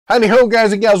Howdy ho,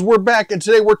 guys and gals, we're back, and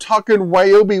today we're talking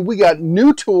Ryobi. We got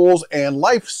new tools and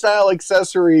lifestyle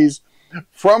accessories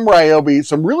from Ryobi.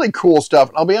 Some really cool stuff.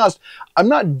 And I'll be honest, I'm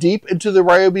not deep into the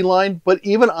Ryobi line, but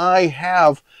even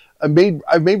I've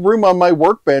made room on my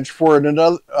workbench for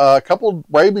another couple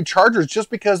Ryobi chargers just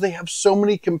because they have so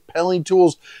many compelling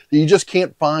tools that you just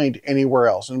can't find anywhere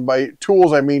else. And by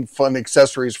tools, I mean fun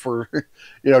accessories for,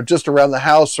 just around the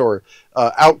house or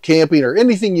out camping or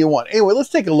anything you want. Anyway, let's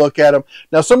take a look at them.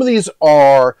 Now, some of these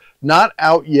are not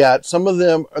out yet. Some of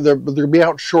them, they'll be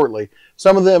out shortly.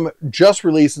 Some of them just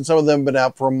released, and some of them have been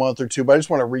out for a month or two, but I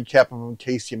just want to recap them in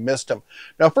case you missed them.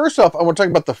 Now, first off, I want to talk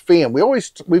about the fan.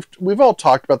 We've all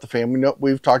talked about the fan.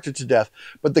 We've talked it to death,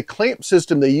 but the clamp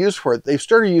system they use for it, they've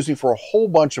started using for a whole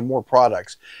bunch of more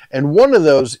products. And one of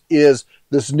those is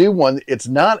this new one. It's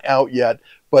not out yet,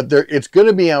 but it's going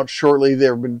to be out shortly.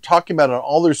 They've been talking about it on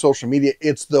all their social media.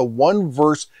 It's the One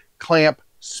Verse clamp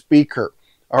speaker.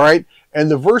 All right. And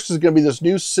the Verse is going to be this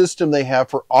new system they have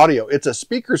for audio. It's a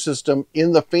speaker system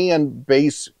in the fan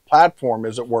base platform,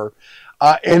 as it were.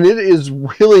 And it is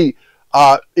really,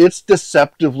 it's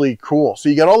deceptively cool. So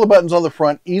you got all the buttons on the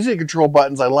front, easy to control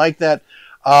buttons. I like that.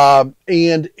 And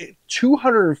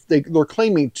they're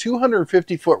claiming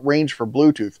 250-foot range for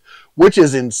Bluetooth, which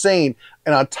is insane.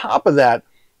 And on top of that,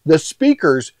 the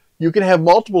speakers, you can have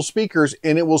multiple speakers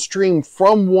and it will stream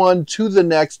from one to the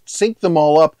next, sync them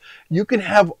all up. You can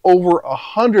have over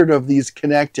 100 of these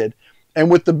connected, and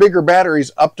with the bigger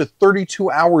batteries, up to 32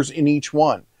 hours in each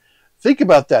one. Think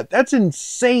about that. That's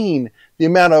insane, the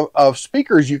amount of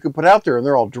speakers you can put out there, and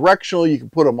they're all directional. You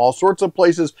can put them all sorts of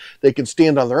places. They can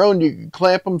stand on their own. You can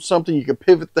clamp them something. You can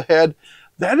pivot the head.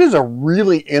 That is a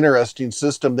really interesting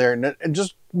system there, and it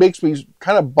just makes me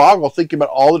kind of boggle thinking about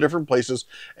all the different places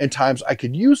and times I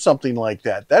could use something like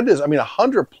that. That is,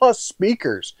 100 plus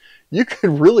speakers. You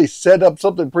could really set up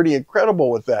something pretty incredible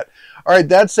with that. All right,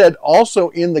 that said, also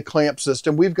in the clamp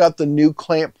system, we've got the new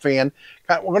clamp fan.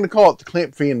 We're going to call it the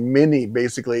clamp fan mini,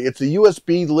 basically. It's a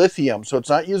USB lithium, so it's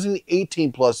not using the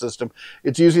 18 plus system.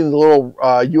 It's using the little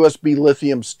USB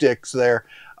lithium sticks there.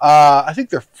 I think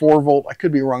they're 4 volt. I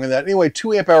could be wrong on that. Anyway,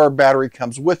 2 amp hour battery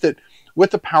comes with it,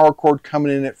 with the power cord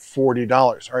coming in at $40.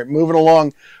 All right, moving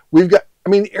along, we've got,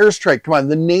 Airstrike, come on,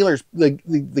 the nailers, the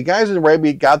guys in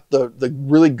Ryobi got the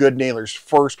really good nailers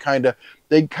first,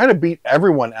 they kind of beat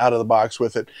everyone out of the box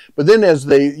with it. But then as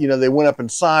they went up in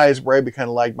size, Ryobi kind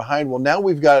of lagged behind. Well, now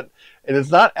we've got, and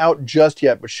it's not out just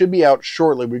yet, but should be out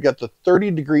shortly. We've got the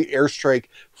 30-degree Airstrike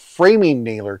framing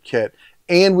nailer kit.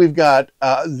 And we've got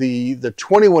the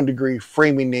 21-degree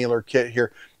framing nailer kit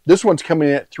here. This one's coming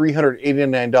in at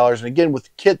 $389. And again, with the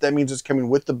kit, that means it's coming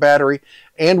with the battery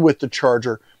and with the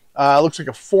charger. Looks like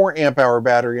a 4 amp hour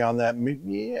battery on that.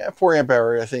 Yeah, 4 amp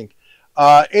hour, I think.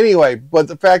 Anyway, but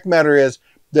the fact of the matter is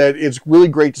that it's really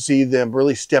great to see them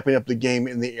really stepping up the game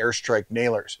in the Airstrike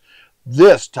nailers.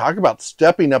 Talk about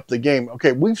stepping up the game.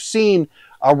 Okay, we've seen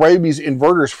Ryobi's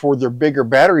inverters for their bigger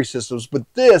battery systems,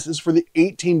 but this is for the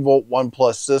 18 volt One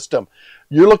Plus system.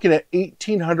 You're looking at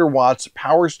 1800 watts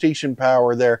power station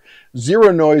power there,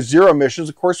 zero noise, zero emissions,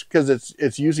 of course, because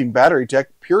it's using battery tech,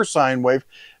 pure sine wave,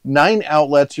 9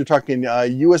 outlets. You're talking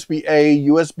USB-A,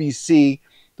 USB-C.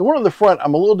 The one on the front,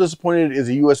 I'm a little disappointed, is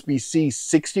a USB-C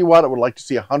 60 watt. I would like to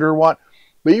see 100 watt.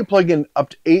 But you can plug in up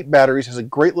to 8 batteries. Has a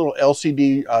great little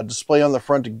LCD display on the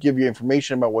front to give you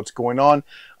information about what's going on.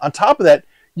 On top of that,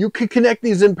 you can connect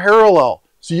these in parallel.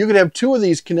 So you could have 2 of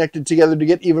these connected together to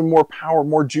get even more power,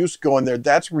 more juice going there.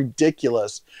 That's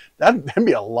ridiculous. That'd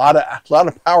be a lot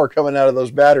of power coming out of those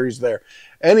batteries there.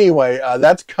 Anyway,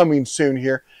 that's coming soon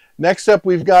here. Next up,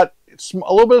 we've got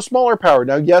a little bit of smaller power.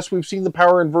 Now, yes, we've seen the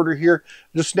power inverter here.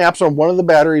 It just snaps on one of the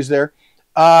batteries there.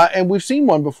 And we've seen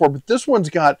one before, but this one's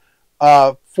got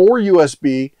 4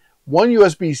 USB, 1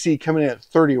 USB-C coming in at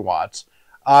 30 watts.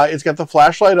 It's got the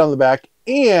flashlight on the back,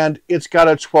 and it's got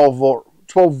a 12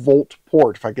 volt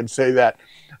port, if I can say that.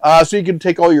 So you can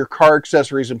take all your car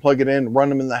accessories and plug it in, run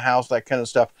them in the house, that kind of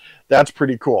stuff. That's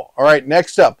pretty cool. All right,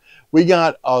 next up, we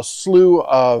got a slew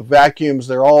of vacuums.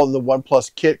 They're all in the One Plus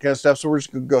kit kind of stuff, so we're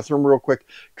just going to go through them real quick.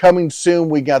 Coming soon,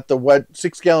 we got the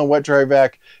 6-gallon wet dry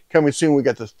vac. Coming soon, we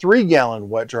got the 3-gallon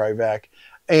wet dry vac.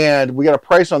 And we got a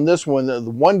price on this one, the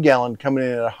 1 gallon coming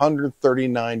in at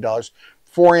 $139.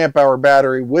 4 amp hour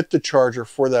battery with the charger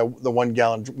for the 1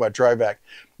 gallon wet dry vac.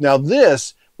 Now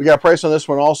we got a price on this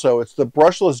one also. It's the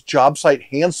brushless job site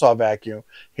handsaw vacuum,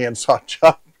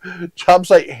 job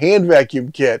site hand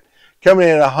vacuum kit coming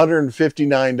in at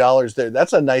 $159 there.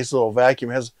 That's a nice little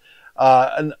vacuum. It has,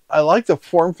 and I like the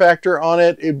form factor on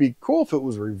it. It'd be cool if it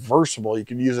was reversible. You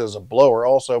could use it as a blower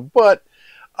also, but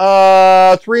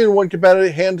 3-in-1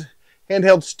 compatible hand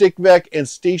handheld stick vac, and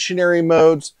stationary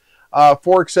modes.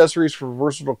 4 accessories for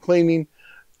versatile cleaning.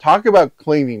 Talk about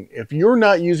cleaning. If you're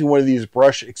not using one of these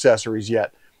brush accessories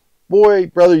yet, boy,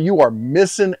 brother, you are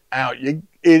missing out.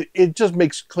 It just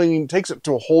makes cleaning, takes it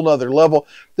to a whole nother level.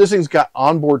 This thing's got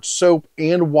onboard soap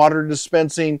and water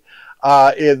dispensing.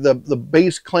 The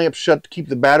base clamp shut to keep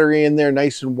the battery in there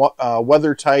nice and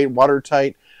weather tight,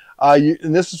 watertight.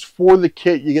 And this is for the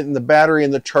kit. You get in the battery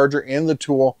and the charger and the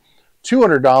tool.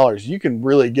 $200. You can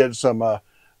really get some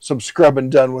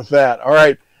scrubbing done with that. All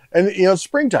right, and you know,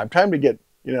 springtime, time to get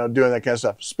doing that kind of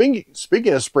stuff.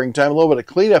 Speaking of springtime, a little bit of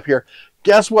cleanup here.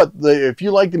 Guess what? If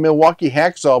you like the Milwaukee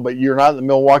hacksaw, but you're not in the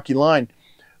Milwaukee line,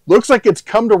 looks like it's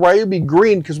come to Ryobi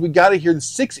green, because we got it here, the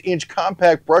 6-inch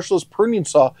compact brushless pruning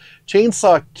saw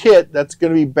chainsaw kit. That's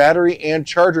going to be battery and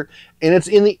charger, and it's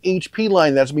in the HP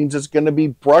line. That means it's going to be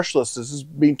brushless. This is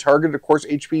being targeted, of course,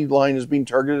 HP line is being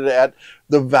targeted at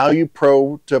the value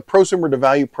pro to prosumer to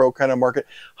value pro kind of market.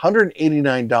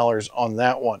 $189 on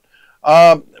that one.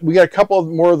 We got a couple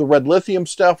more of the red lithium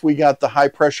stuff. We got the high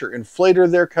pressure inflator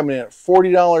there coming in at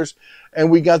 $40,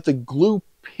 and we got the glue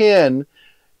pin.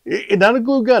 Not a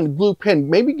glue gun, glue pin.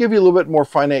 Maybe give you a little bit more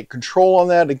finite control on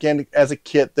that. Again, as a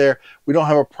kit there. We don't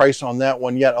have a price on that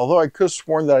one yet, although I could have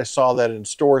sworn that I saw that in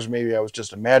stores. Maybe I was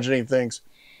just imagining things.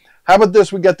 How about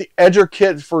this? We got the edger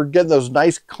kit for getting those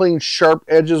nice, clean, sharp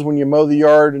edges when you mow the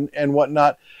yard and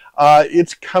whatnot.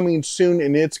 It's coming soon,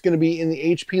 and it's going to be in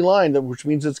the HP line, which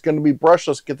means it's going to be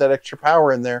brushless. Get that extra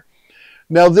power in there.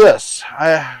 Now this,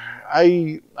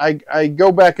 I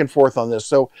go back and forth on this.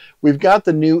 So we've got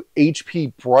the new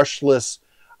HP brushless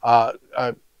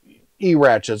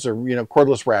E-ratchets, or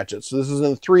cordless ratchets. So this is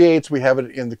in the 3/8. We have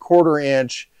it in the 1/4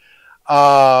 inch.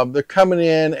 They're coming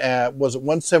in at, was it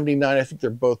 $179? I think they're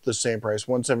both the same price,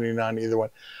 $179 either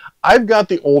one. I've got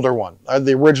the older one,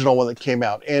 the original one that came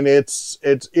out, and it's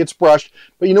brushed.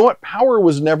 But you know what? Power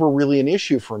was never really an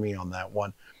issue for me on that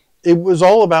one. It was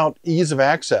all about ease of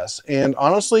access. And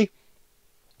honestly,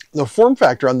 the form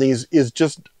factor on these is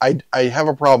just, I have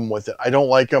a problem with it. I don't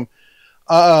like them.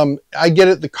 I get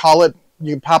it, the collet,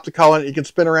 you can pop the collet, you can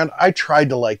spin around. I tried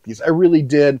to like these. I really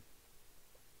did.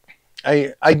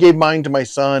 I gave mine to my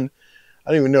son.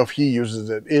 I don't even know if he uses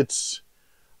it. It's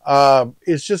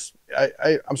just,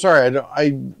 I'm sorry,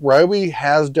 Ryobi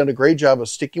has done a great job of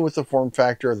sticking with the form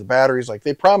factor of the batteries like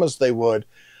they promised they would.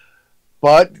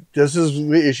 But this is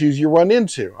the issues you run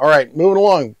into. All right, moving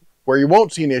along. Where you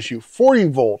won't see an issue, 40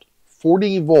 volt,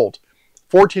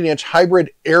 14-inch hybrid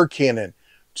air cannon,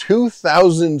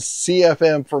 2,000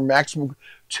 CFM for maximum,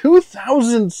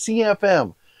 2,000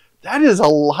 CFM. That is a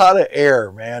lot of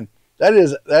air, man. That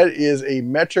is a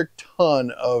metric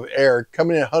ton of air,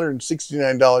 coming in at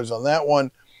 $169 on that one.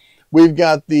 We've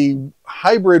got the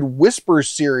hybrid Whisper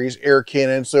series air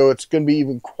cannon, so it's going to be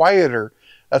even quieter.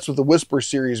 That's what the Whisper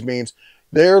series means.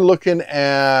 They're looking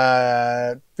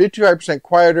at 55%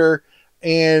 quieter,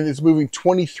 and it's moving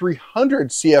 2,300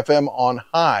 CFM on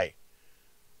high.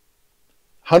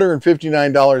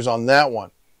 $159 on that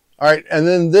one. All right, and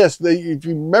then this, if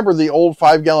you remember, the old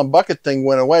 5-gallon bucket thing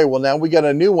went away. Well, now we got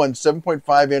a new one,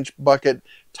 7.5-inch bucket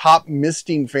top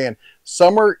misting fan.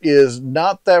 Summer is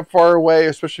not that far away,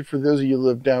 especially for those of you who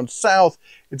live down south.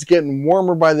 It's getting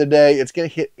warmer by the day. It's going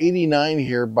to hit 89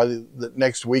 here by the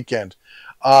next weekend.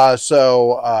 Yeah,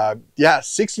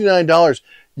 $69.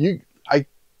 I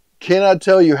cannot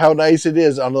tell you how nice it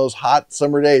is on those hot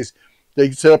summer days. They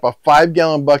can set up a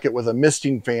 5-gallon bucket with a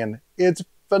misting fan. It's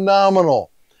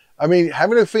phenomenal. I mean,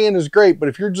 having a fan is great, but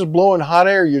if you're just blowing hot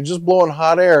air, you're just blowing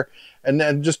hot air and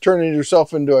then just turning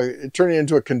yourself into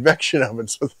a convection oven.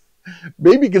 So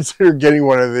maybe consider getting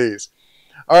one of these.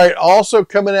 All right, also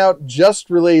coming out, just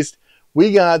released,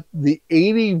 we got the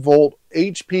 80-volt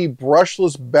HP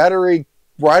brushless battery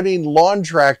riding lawn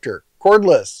tractor,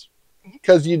 cordless,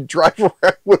 because you drive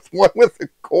around with one with a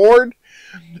cord.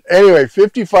 Anyway,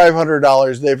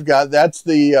 $5,500 they've got. That's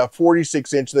the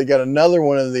 46-inch. They got another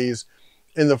one of these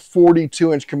in the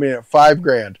 42-inch coming in at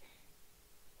 $5,000.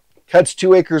 Cuts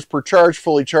 2 acres per charge,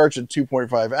 fully charged at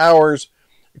 2.5 hours,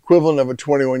 equivalent of a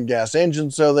 21 gas engine,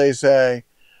 so they say.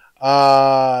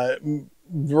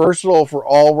 Versatile for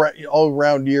all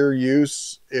around year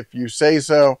use, if you say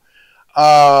so.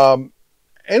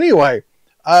 Anyway,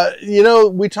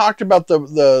 we talked about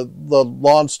the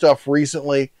lawn stuff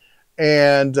recently,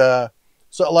 and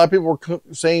so a lot of people were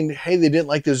saying, hey, they didn't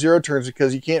like the zero turns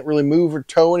because you can't really move or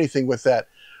tow anything with that.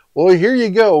 Well, here you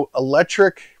go,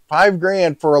 electric,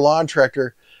 $5,000 for a lawn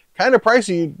tractor. Kind of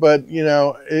pricey, but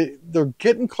they're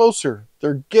getting closer.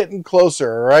 They're getting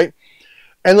closer, all right?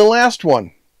 And the last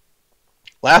one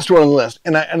on the list,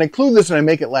 and I include this and I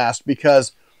make it last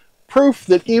because proof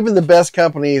that even the best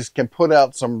companies can put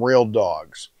out some real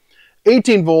dogs.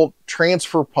 18-volt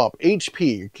transfer pump,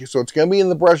 HP. So it's going to be in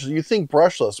the brushes. You think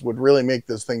brushless would really make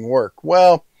this thing work.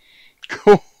 Well,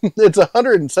 it's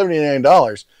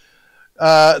 $179.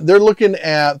 They're looking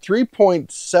at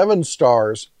 3.7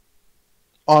 stars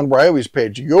on Ryobi's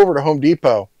page. You go over to Home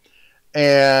Depot,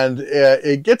 and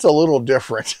it gets a little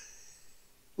different.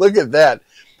 Look at that.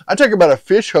 I talk about a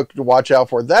fish hook to watch out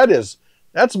for.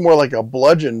 That's more like a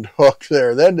bludgeoned hook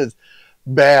there. That is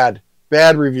bad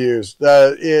reviews.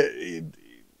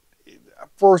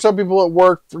 For some people at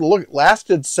work, look,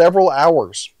 lasted several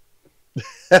hours.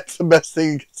 That's the best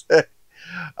thing you can say.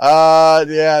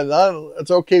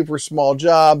 It's okay for small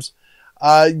jobs.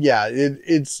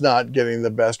 It's not getting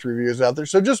the best reviews out there.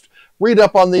 So just read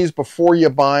up on these before you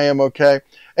buy them, okay?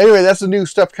 Anyway, that's the new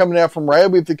stuff coming out from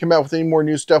Ryobi. If they come out with any more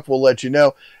new stuff, we'll let you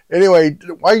know. Anyway,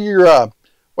 I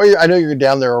know you're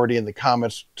down there already in the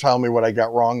comments telling me what I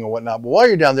got wrong and whatnot, but while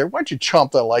you're down there, why don't you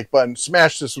chomp that like button,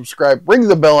 smash the subscribe, ring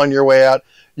the bell on your way out.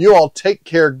 You all take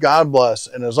care, God bless,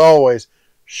 and as always,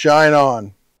 shine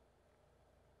on.